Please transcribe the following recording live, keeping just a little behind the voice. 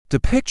The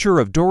Picture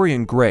of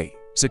Dorian Gray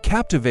is a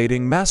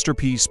captivating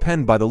masterpiece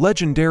penned by the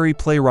legendary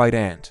playwright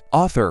and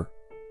author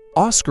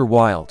Oscar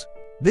Wilde.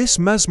 This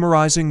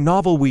mesmerizing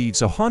novel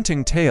weaves a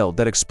haunting tale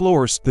that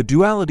explores the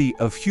duality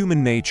of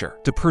human nature,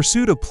 the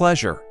pursuit of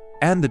pleasure,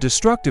 and the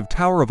destructive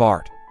tower of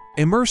art.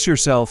 Immerse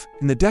yourself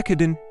in the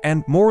decadent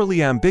and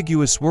morally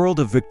ambiguous world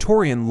of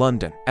Victorian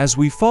London as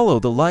we follow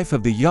the life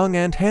of the young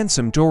and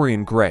handsome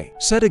Dorian Gray.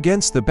 Set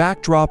against the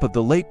backdrop of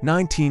the late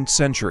 19th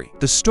century,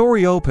 the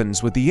story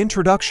opens with the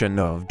introduction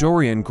of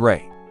Dorian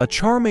Gray, a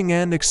charming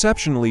and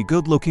exceptionally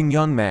good-looking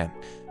young man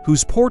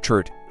whose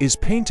portrait is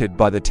painted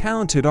by the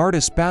talented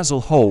artist Basil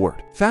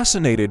Hallward.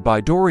 Fascinated by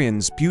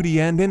Dorian's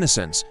beauty and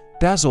innocence,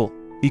 Basil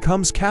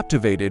becomes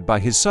captivated by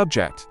his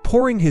subject,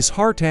 pouring his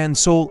heart and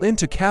soul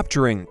into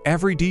capturing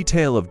every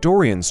detail of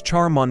Dorian's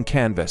charm on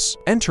canvas.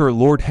 Enter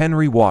Lord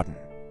Henry Wotton,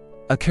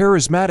 a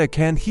charismatic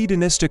and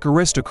hedonistic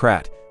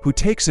aristocrat who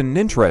takes an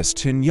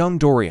interest in young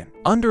Dorian.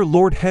 Under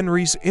Lord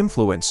Henry's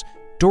influence,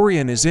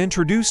 Dorian is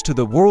introduced to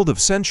the world of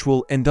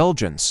sensual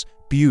indulgence,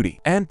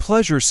 beauty, and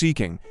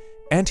pleasure-seeking,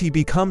 and he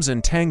becomes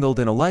entangled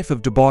in a life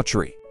of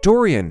debauchery.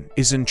 Dorian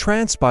is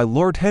entranced by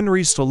Lord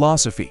Henry's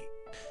philosophy,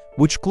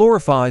 which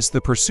glorifies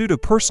the pursuit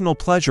of personal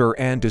pleasure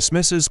and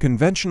dismisses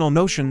conventional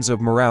notions of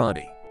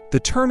morality. The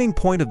turning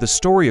point of the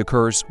story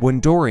occurs when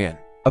Dorian,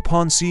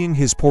 upon seeing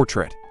his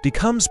portrait,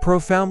 becomes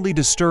profoundly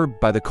disturbed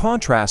by the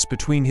contrast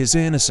between his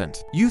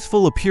innocent,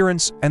 youthful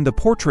appearance and the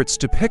portrait's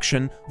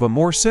depiction of a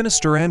more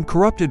sinister and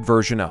corrupted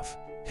version of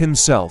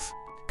himself.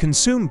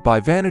 Consumed by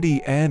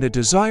vanity and a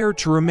desire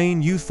to remain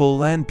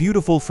youthful and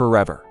beautiful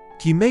forever,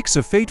 he makes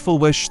a fateful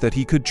wish that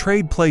he could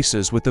trade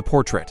places with the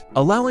portrait,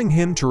 allowing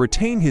him to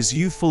retain his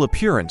youthful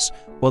appearance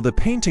while the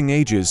painting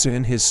ages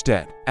in his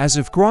stead. As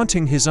if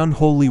granting his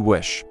unholy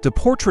wish, the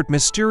portrait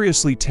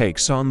mysteriously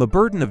takes on the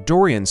burden of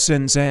Dorian's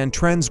sins and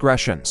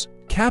transgressions,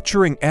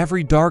 capturing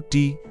every dark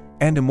deed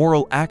and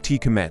immoral act he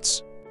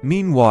commits.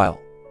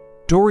 Meanwhile,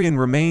 Dorian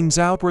remains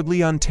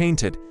outwardly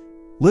untainted,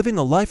 living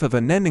a life of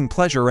unending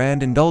pleasure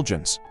and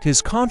indulgence,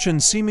 his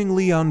conscience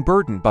seemingly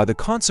unburdened by the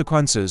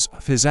consequences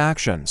of his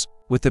actions.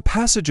 With the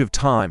passage of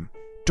time,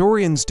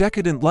 Dorian's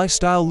decadent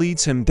lifestyle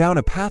leads him down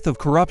a path of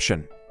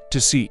corruption,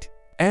 deceit,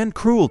 and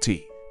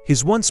cruelty.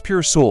 His once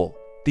pure soul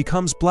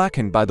becomes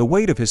blackened by the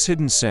weight of his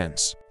hidden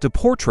sins. The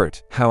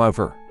portrait,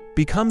 however,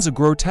 becomes a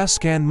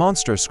grotesque and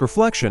monstrous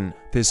reflection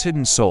of his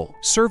hidden soul,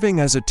 serving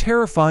as a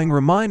terrifying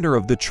reminder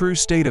of the true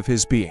state of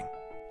his being.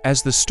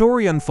 As the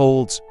story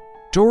unfolds,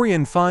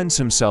 Dorian finds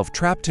himself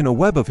trapped in a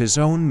web of his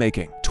own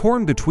making,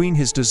 torn between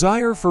his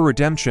desire for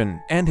redemption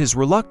and his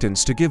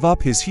reluctance to give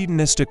up his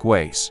hedonistic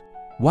ways.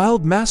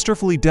 Wilde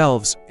masterfully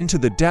delves into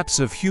the depths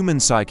of human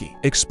psyche,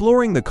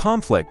 exploring the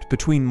conflict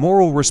between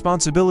moral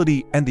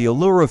responsibility and the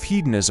allure of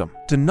hedonism.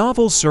 The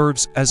novel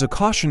serves as a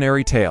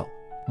cautionary tale,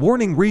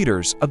 warning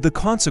readers of the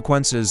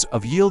consequences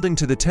of yielding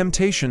to the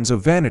temptations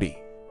of vanity,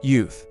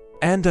 youth,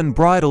 and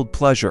unbridled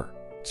pleasure.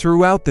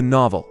 Throughout the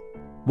novel,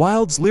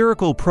 Wilde's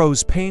lyrical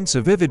prose paints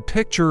a vivid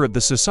picture of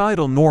the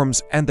societal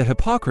norms and the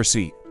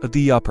hypocrisy of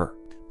the upper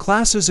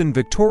classes in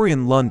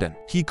Victorian London.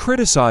 He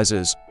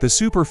criticizes the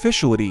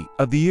superficiality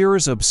of the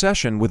era's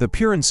obsession with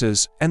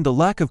appearances and the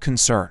lack of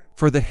concern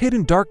for the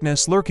hidden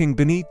darkness lurking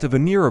beneath the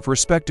veneer of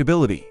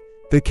respectability.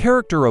 The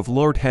character of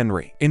Lord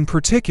Henry, in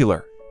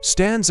particular,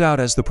 stands out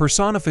as the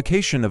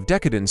personification of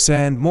decadence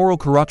and moral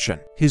corruption.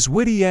 His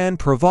witty and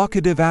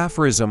provocative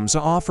aphorisms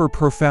offer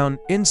profound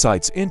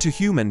insights into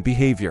human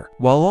behavior,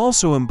 while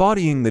also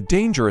embodying the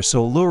dangerous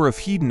allure of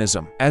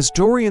hedonism. As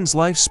Dorian's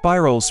life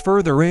spirals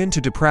further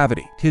into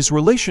depravity, his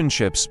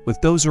relationships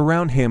with those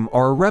around him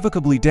are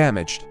irrevocably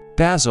damaged.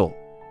 Basil,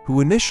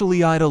 who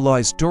initially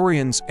idolized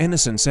Dorian's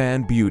innocence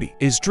and beauty,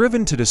 is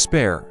driven to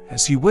despair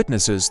as he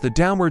witnesses the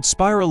downward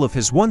spiral of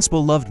his once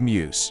beloved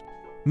muse.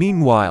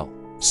 Meanwhile,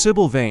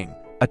 Sybil Vane,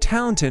 a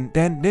talented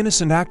and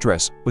innocent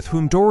actress with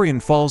whom Dorian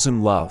falls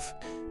in love,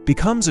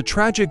 becomes a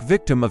tragic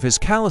victim of his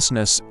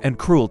callousness and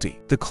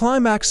cruelty. The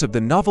climax of the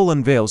novel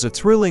unveils a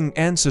thrilling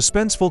and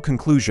suspenseful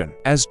conclusion,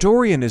 as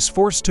Dorian is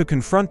forced to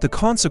confront the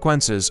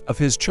consequences of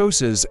his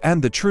choices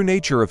and the true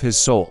nature of his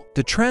soul.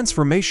 The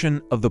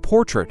transformation of the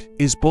portrait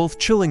is both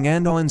chilling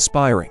and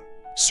awe-inspiring,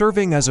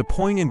 serving as a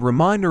poignant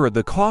reminder of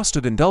the cost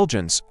of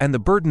indulgence and the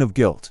burden of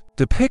guilt.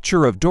 The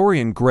Picture of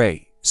Dorian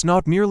Gray is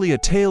not merely a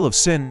tale of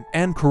sin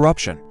and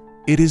corruption.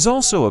 It is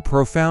also a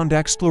profound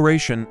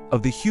exploration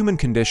of the human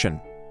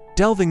condition,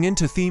 delving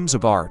into themes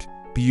of art,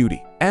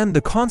 beauty, and the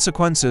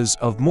consequences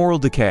of moral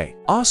decay.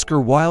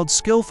 Oscar Wilde's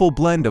skillful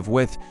blend of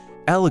wit,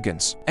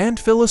 elegance, and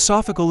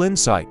philosophical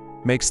insight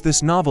makes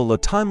this novel a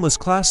timeless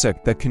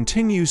classic that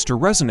continues to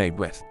resonate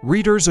with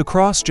readers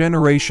across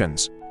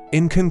generations.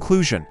 In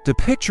conclusion, The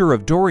Picture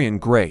of Dorian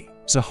Gray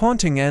is a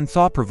haunting and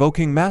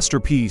thought-provoking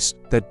masterpiece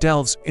that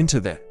delves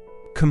into the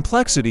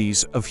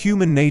complexities of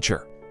human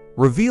nature,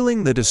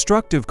 revealing the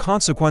destructive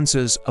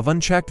consequences of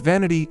unchecked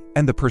vanity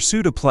and the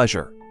pursuit of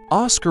pleasure.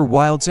 Oscar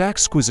Wilde's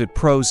exquisite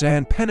prose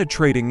and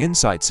penetrating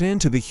insights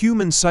into the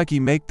human psyche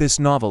make this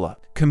novel a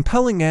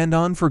compelling and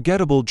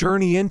unforgettable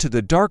journey into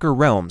the darker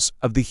realms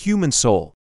of the human soul.